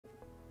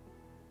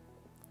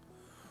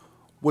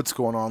What's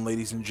going on,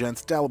 ladies and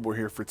gents? Dalibor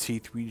here for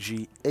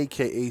T3G,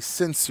 aka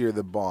Sincere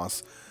the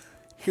Boss.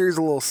 Here's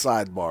a little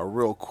sidebar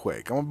real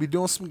quick. I'm going to be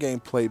doing some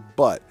gameplay,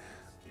 but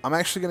I'm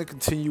actually going to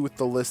continue with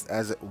the list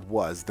as it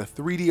was. The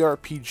 3D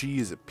RPG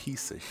is a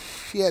piece of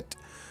shit,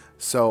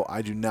 so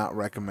I do not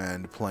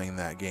recommend playing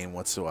that game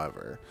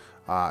whatsoever.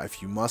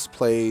 If you must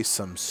play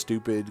some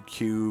stupid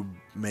cube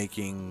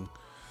making,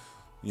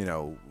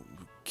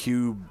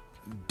 cube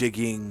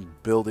digging,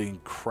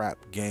 building crap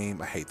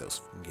game. I hate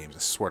those games. I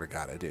swear to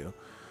God I do.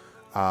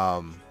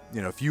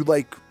 If you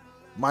like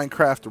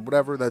Minecraft or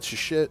whatever, that's your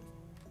shit.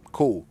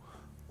 Cool.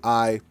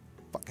 I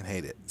fucking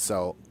hate it.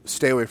 So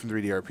stay away from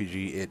 3D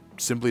RPG. It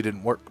simply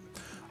didn't work.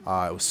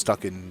 I was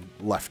stuck in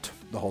left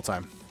the whole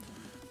time.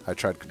 I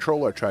tried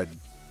controller, I tried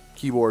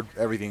keyboard,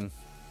 everything.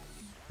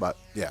 But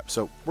yeah,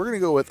 so we're gonna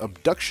go with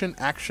Abduction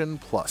Action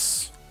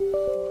Plus.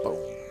 Boom.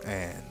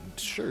 And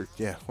sure,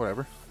 yeah,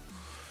 whatever.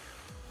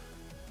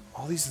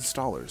 All these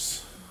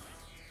installers.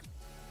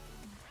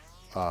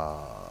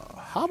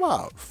 How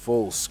about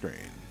full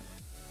screen?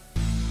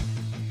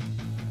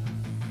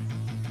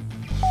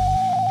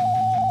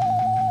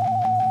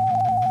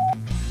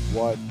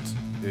 What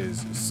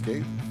is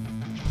escape?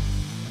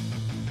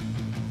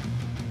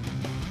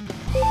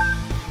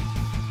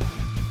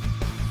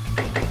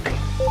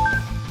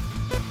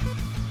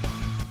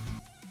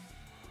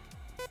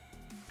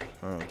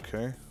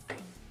 Okay.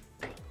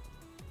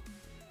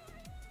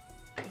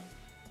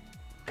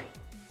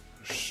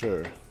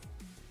 Sure.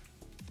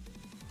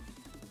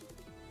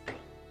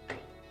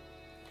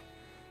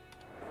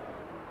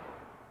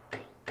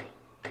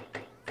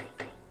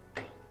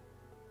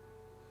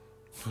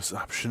 This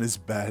option is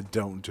bad,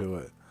 don't do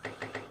it.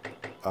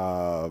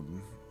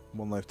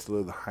 One life to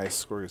live, the highest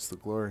score gets the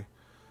glory.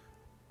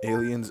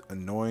 Aliens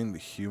annoying the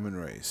human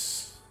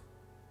race.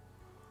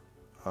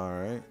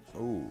 Alright.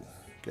 Ooh,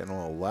 getting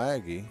a little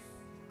laggy.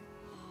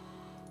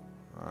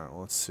 Alright,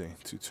 let's see.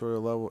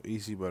 Tutorial level,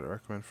 easy but I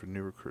recommend for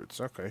new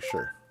recruits. Okay,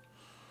 sure.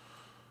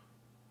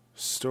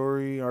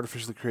 Story,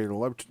 artificially created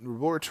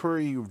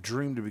laboratory. You've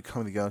dreamed of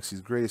becoming the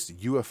galaxy's greatest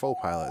UFO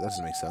pilot. That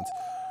doesn't make sense.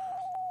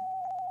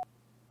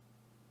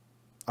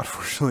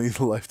 Unfortunately,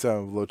 the lifetime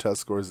of low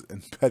test scores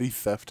and petty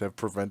theft have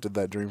prevented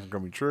that dream from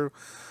coming true.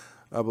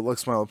 But luck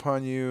smile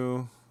upon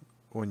you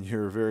when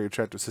your very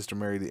attractive sister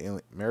married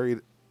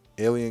the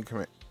alien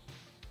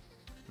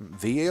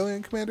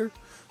commander,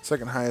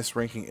 second highest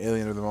ranking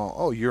alien of them all.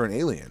 Oh, you're an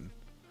alien.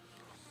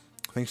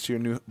 Thanks to your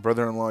new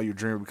brother-in-law, your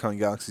dream of becoming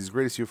galaxy's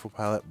greatest UFO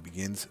pilot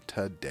begins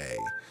today.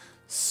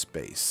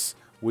 Space.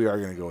 We are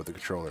going to go with the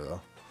controller,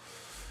 though.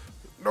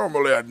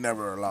 Normally, I'd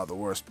never allow the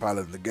worst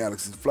pilot in the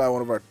galaxy to fly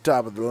one of our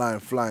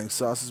top-of-the-line flying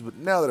saucers, but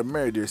now that I'm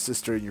married to your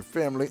sister and your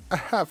family, I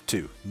have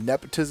to.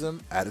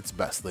 Nepotism at its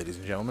best, ladies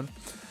and gentlemen.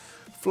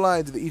 Fly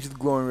into each of the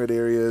glowing red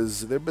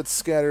areas. They're a bit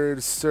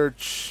scattered.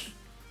 Search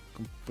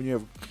when you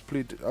have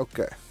complete...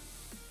 Okay.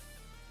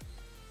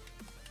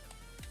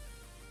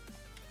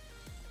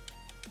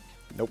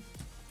 Nope.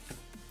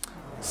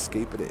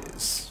 Escape it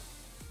is.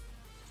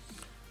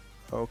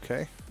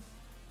 Okay.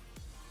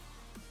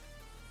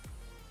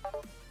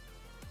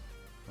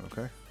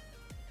 Okay.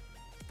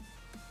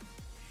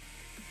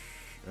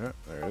 Yeah,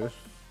 there it is. Is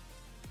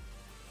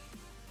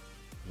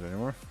there any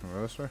more?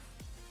 Over this way?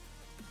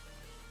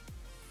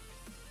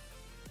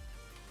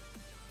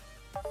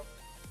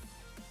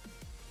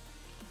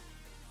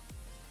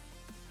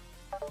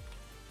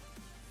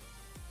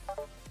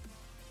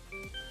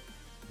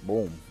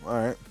 Boom.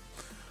 Alright.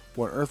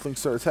 When Earthlings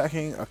start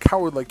attacking, a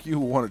coward like you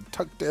will want to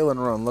tuck tail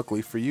and run.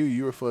 Luckily for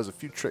you, UFO has a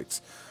few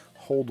tricks.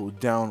 Hold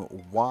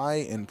down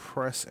Y and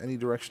press any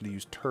direction to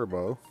use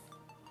turbo.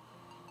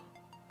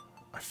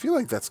 I feel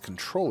like that's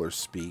controller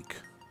speak.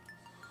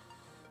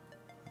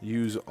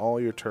 Use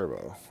all your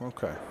turbo.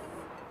 Okay.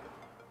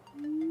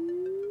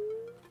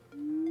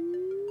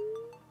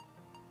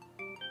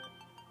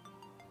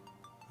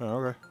 Oh,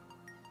 okay.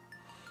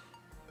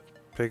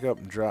 Pick up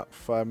and drop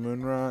 5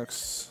 moon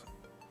rocks.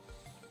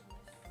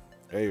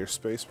 A your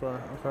spacebar.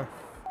 Okay.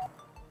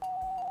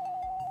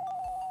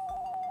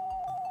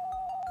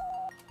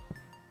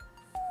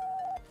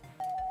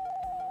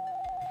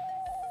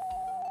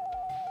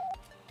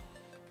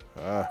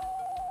 Ah.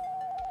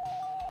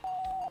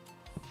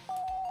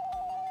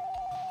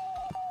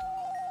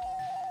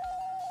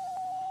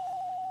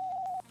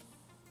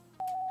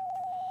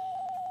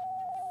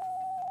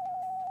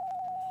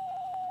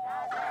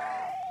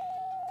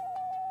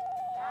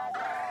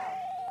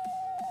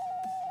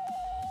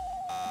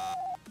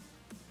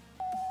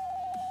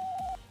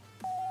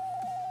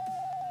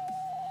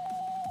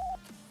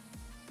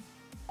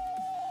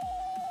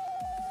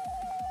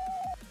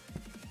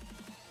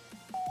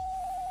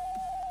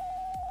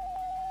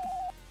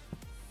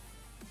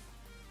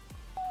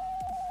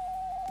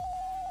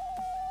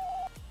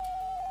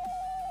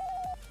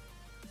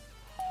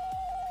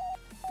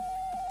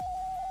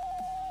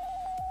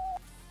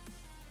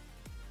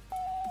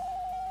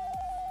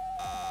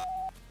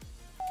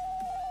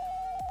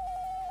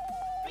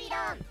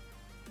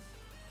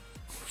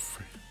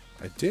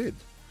 I did.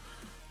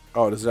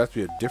 Oh, does it have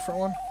to be a different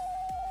one?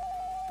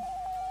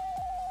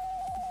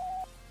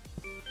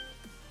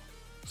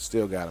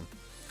 Still got him.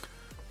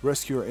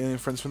 Rescue our alien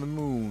friends from the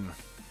moon.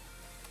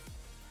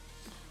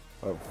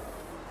 Oh.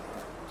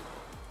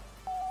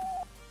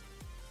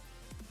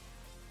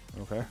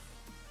 Okay.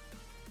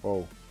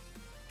 Whoa.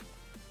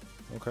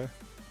 Okay.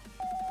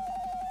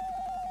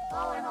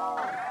 Falling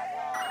home.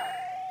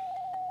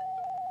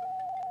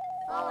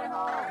 Falling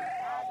home.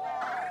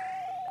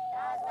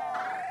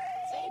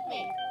 Save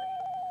me.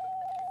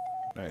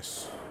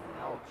 Nice.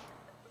 Ouch.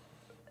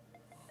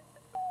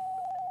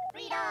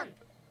 Freedom.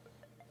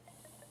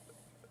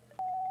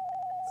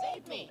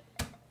 Save me.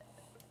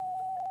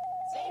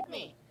 Save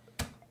me.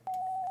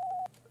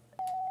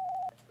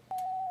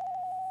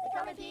 They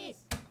come in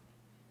peace.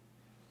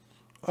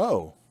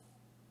 Oh.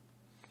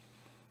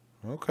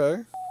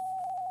 Okay.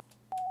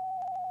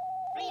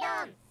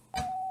 Freedom.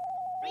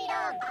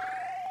 Freedom.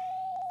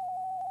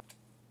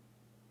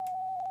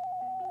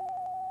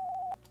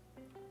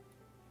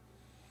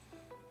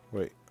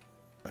 Wait.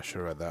 I should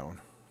have read that one.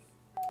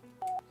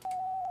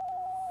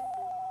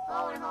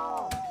 Falling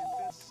home.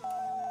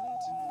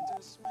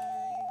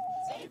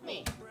 Save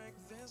me.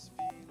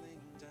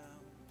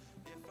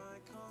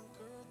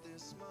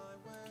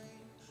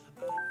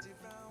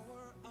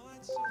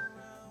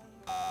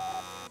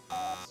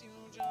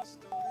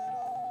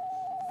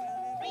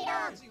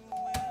 Freedom.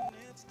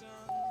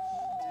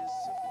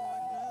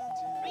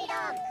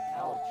 Freedom.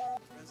 Ouch.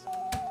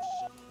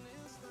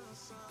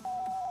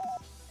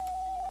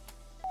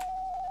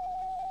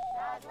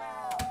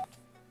 Roswell.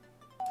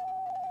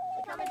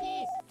 They come in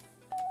peace.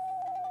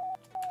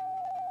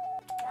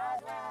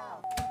 Roswell.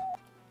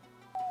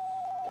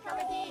 They come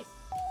in peace.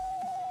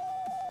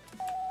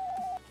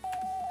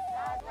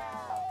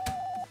 Roswell.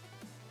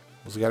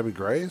 Was it gotta be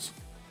Grays?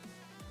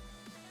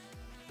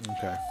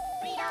 Okay.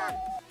 Freedom.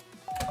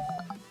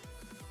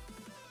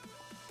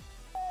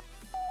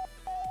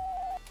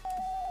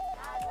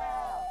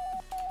 Roswell.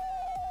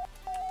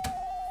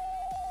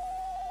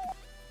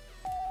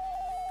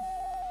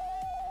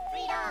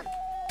 Freedom.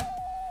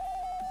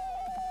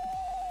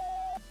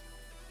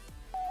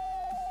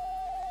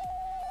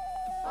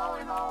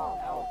 Falling home.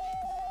 Ouch.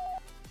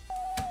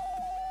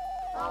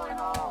 Falling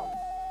home.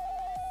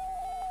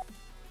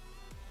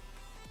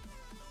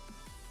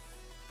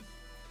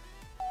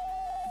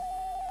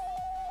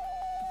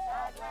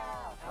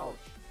 Roswell.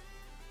 Ouch.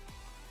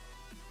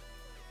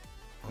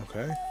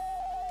 Okay.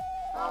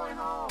 Falling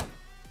home.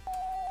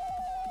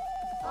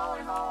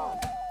 Falling home.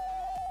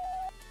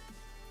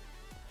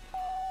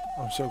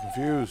 I'm so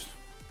confused.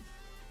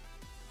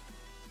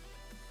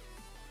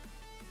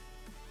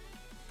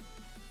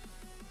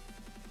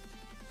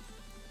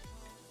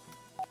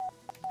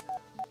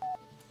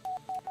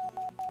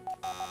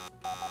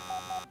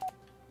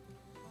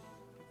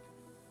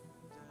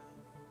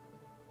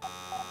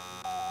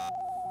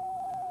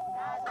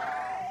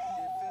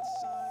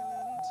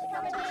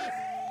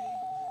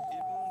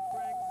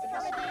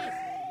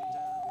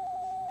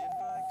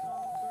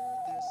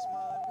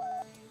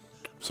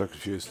 I'm so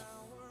confused.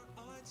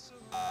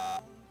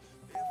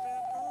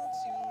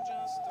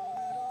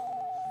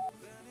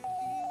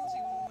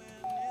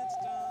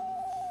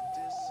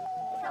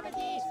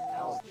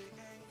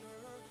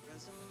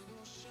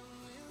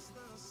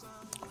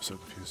 I'm so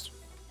confused.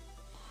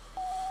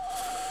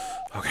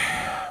 Okay,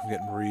 I'm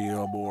getting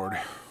real bored.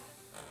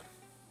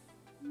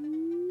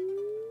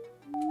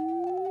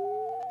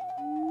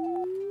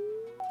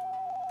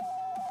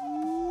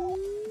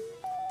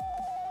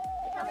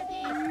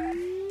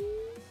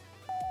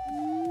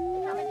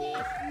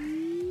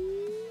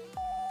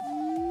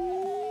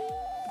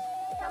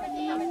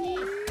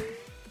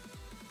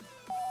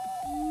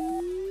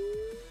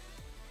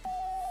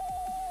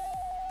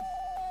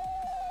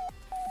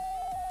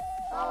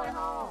 Falling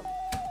home.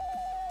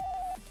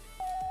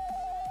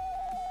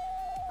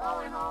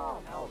 Falling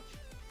home. Ouch.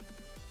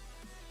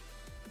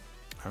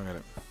 I'm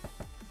gonna.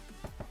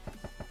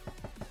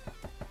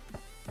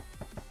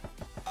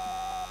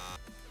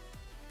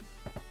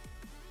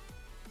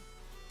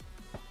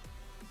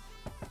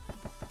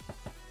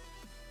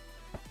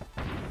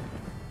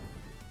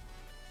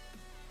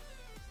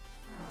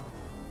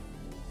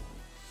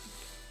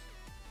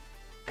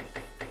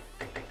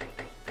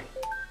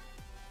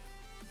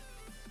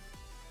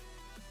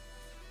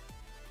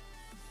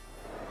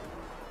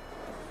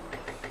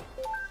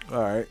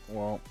 Alright,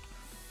 well,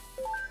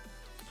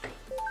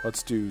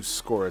 let's do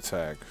score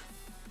attack.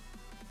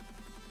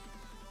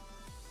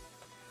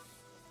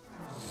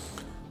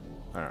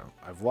 I don't know.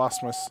 I've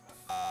lost my...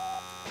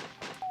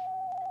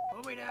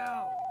 Put me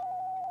down.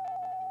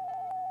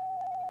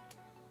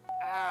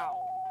 Ow.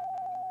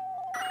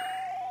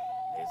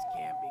 This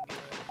can't be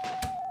good.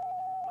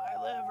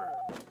 My liver.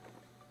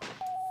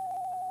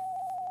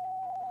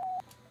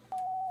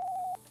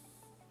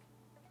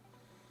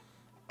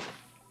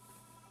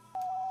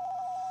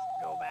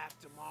 Go back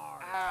to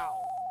Mars. Ow.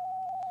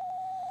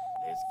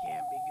 This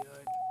can't be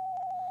good.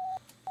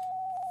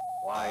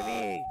 Why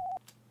me?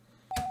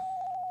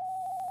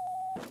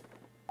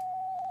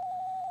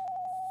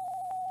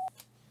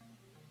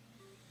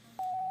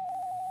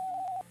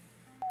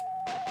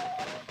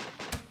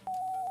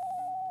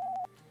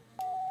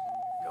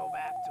 Go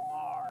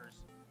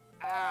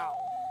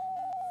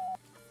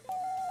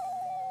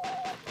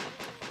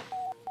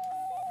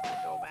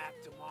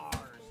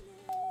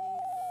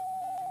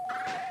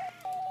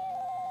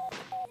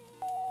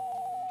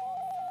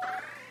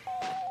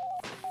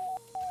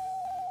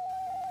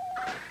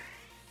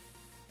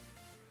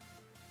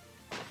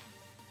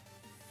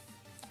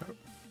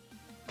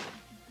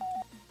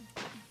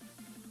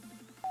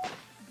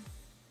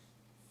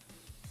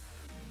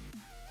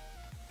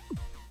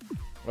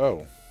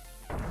Oh.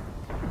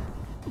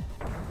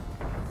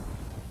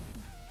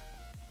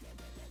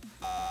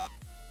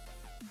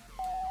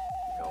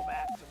 Go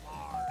back to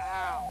Mars.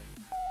 Ow!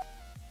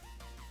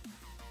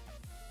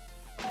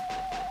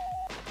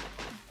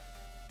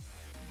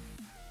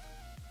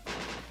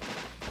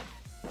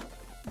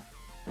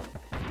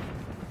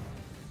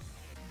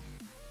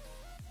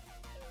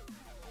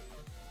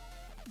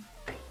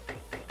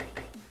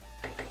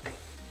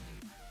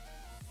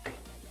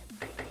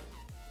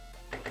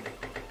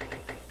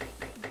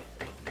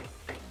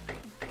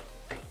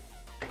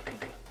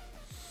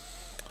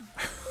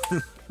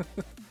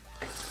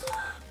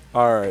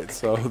 All right,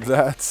 so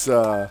that's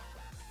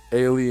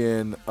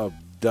alien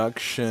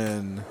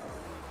abduction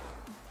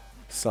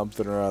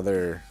something or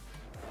other.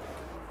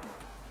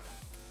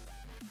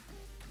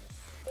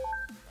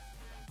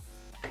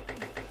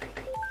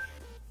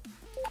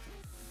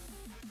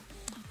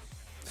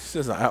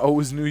 Says, I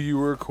always knew you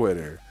were a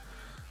quitter.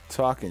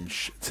 Talking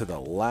shit to the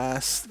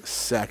last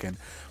second.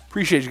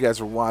 Appreciate you guys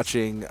for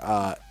watching.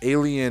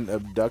 Alien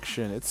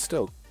Abduction. It's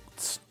still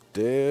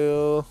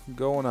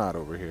going on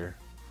over here.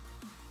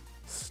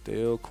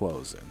 Still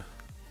closing.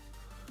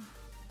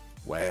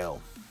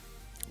 Well.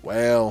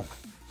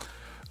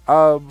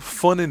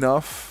 Fun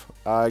enough,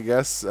 I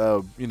guess.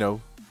 You know,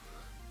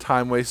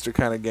 time waster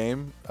kind of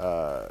game.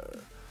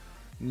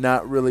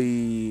 Not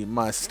really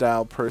my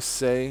style per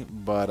se,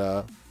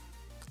 but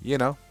you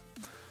know,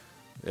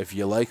 if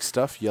you like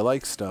stuff, you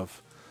like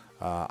stuff.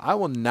 I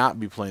will not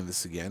be playing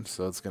this again,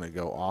 so it's gonna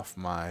go off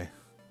my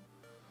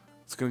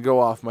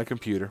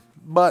computer.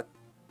 But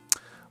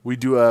we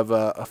do have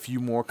a few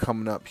more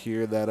coming up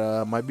here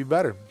that might be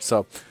better.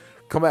 So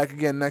come back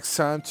again next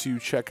time to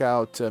check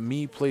out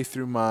me play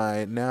through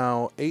my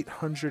now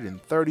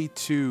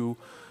 832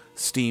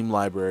 Steam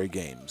library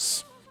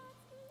games.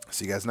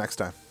 See you guys next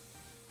time.